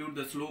to compute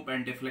the slope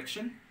and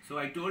deflection. So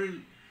I told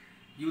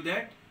you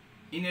that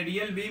in a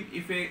real beam,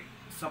 if a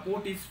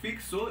support is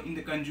fixed, so in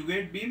the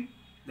conjugate beam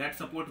that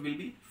support will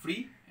be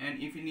free, and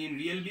if in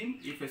real beam,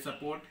 if a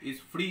support is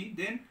free,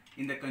 then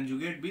in the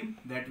conjugate beam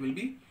that will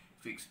be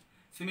fixed.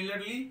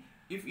 Similarly,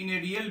 if in a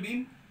real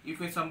beam, if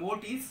a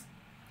support is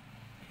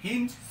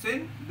hinge,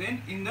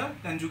 then in the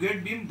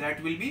conjugate beam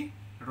that will be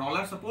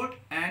roller support,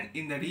 and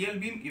in the real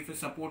beam, if a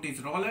support is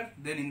roller,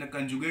 then in the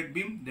conjugate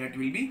beam that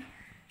will be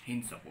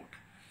hinge support.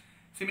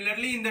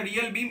 Similarly, in the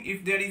real beam,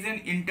 if there is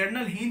an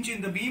internal hinge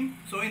in the beam,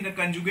 so in the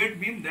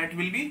conjugate beam that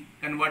will be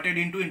converted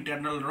into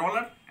internal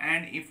roller,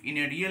 and if in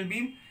a real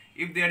beam,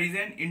 if there is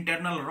an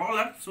internal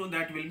roller, so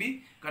that will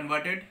be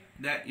converted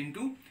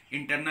into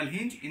internal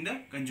hinge in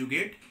the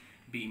conjugate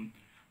beam.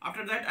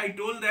 After that, I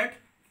told that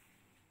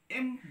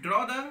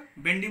draw the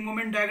bending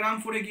moment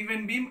diagram for a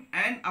given beam,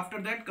 and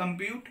after that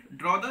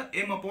draw the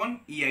M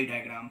upon EI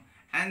diagram,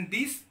 and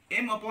this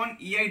M upon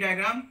EI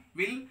diagram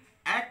will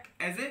act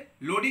as a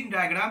loading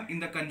diagram in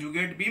the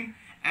conjugate beam,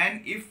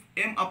 and if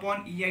M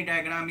upon EI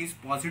diagram is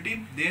positive,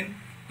 then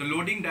the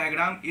loading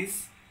diagram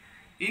is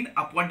in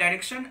upward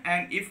direction,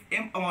 and if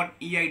M upon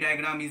EI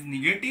diagram is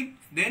negative,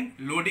 then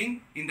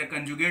loading in the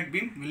conjugate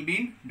beam will be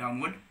in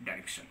downward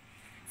direction.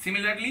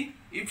 Similarly,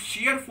 if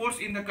shear force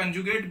in the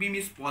conjugate beam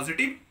is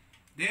positive,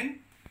 then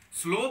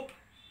slope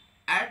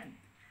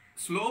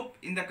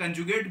in the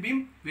conjugate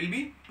beam will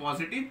be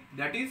positive,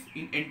 that is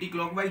in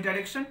anti-clockwise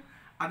direction.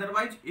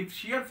 Otherwise, if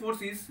shear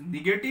force is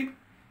negative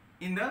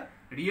in the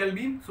real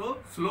beam, so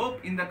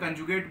slope in the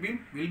conjugate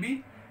beam will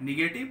be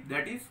negative,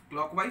 that is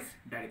clockwise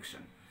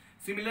direction.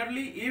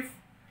 Similarly, if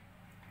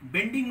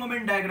bending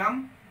moment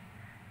diagram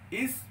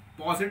is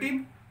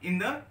positive in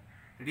the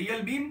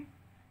real beam,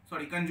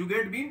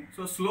 conjugate beam,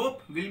 so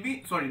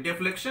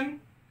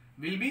deflection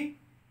will be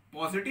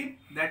positive,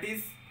 that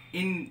is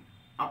in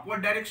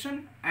upward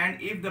direction,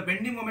 and if the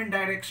bending moment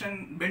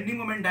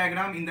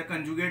diagram in the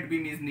conjugate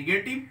beam is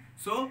negative,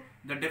 so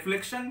the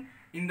deflection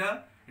in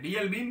the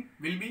real beam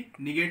will be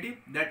negative,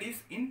 that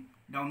is in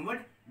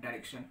downward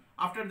direction.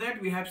 After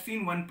that, we have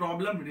seen one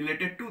problem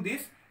related to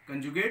this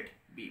conjugate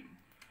beam.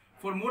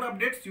 For more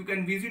updates, you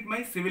can visit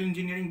my civil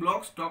engineering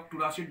blogs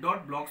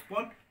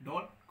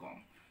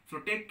talktorashid.blogspot.com. So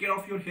take care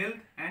of your health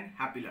and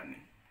happy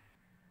learning.